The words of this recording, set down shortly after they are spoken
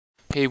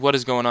Hey, what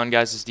is going on,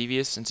 guys? It's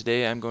Devious, and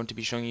today I'm going to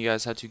be showing you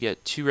guys how to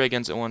get two ray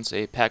guns at once,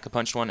 a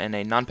pack-a-punched one and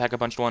a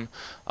non-pack-a-punched one.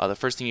 The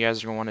first thing you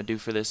guys are going to want to do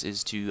for this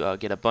is to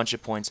get a bunch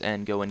of points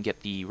and go and get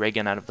the ray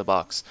gun out of the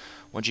box.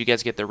 Once you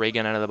guys get the ray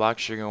gun out of the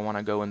box, you're going to want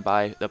to go and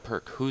buy the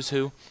perk Who's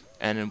Who,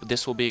 and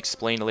this will be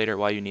explained later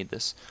why you need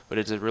this, but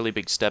it's a really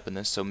big step in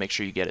this, so make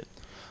sure you get it.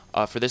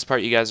 For this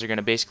part, you guys are going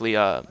to basically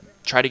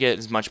try to get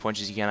as much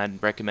points as you can.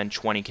 I'd recommend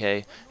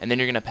 20k, and then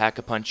you're going to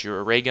pack-a-punch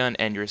your ray gun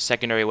and your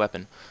secondary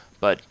weapon.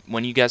 But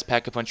when you guys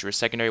pack-a-punch your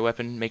secondary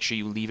weapon, make sure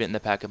you leave it in the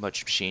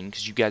pack-a-punch machine,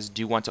 because you guys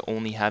do want to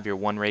only have your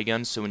one ray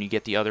gun, so when you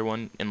get the other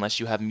one,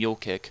 unless you have Mule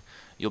Kick,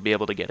 you'll be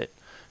able to get it.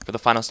 For the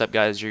final step,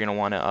 guys, you're going to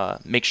want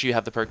to make sure you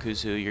have the perk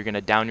Who's Who. You're going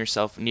to down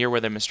yourself near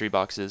where the mystery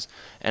box is,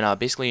 and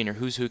basically in your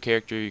Who's Who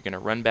character, you're going to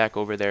run back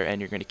over there,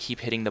 and you're going to keep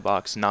hitting the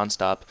box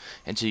non-stop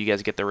until you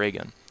guys get the ray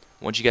gun.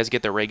 Once you guys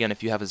get the ray gun,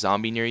 if you have a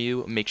zombie near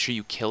you, make sure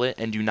you kill it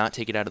and do not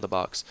take it out of the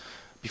box.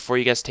 Before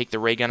you guys take the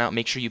ray gun out,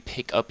 make sure you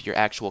pick up your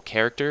actual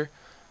character.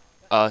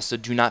 So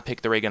do not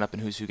pick the ray gun up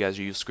in Who's Who, guys,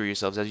 or you'll screw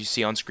yourselves. As you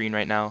see on screen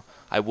right now,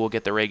 I will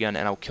get the ray gun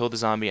and I'll kill the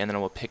zombie and then I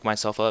will pick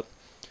myself up.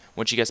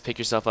 Once you guys pick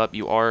yourself up,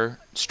 you are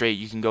straight,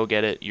 you can go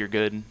get it, you're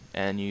good,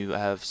 and you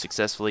have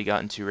successfully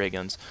gotten two ray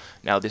guns.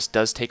 Now this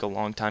does take a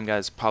long time,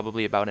 guys,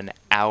 probably about an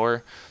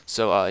hour,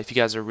 so if you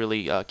guys are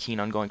really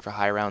keen on going for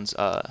high rounds,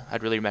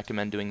 I'd really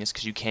recommend doing this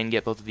because you can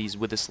get both of these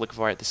with this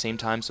liquefire at the same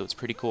time, so it's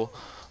pretty cool.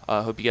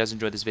 Hope you guys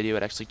enjoyed this video.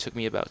 It actually took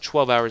me about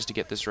 12 hours to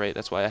get this right,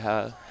 that's why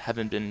I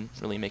haven't been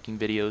really making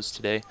videos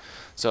today.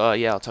 So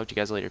yeah, I'll talk to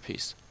you guys later,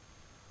 peace.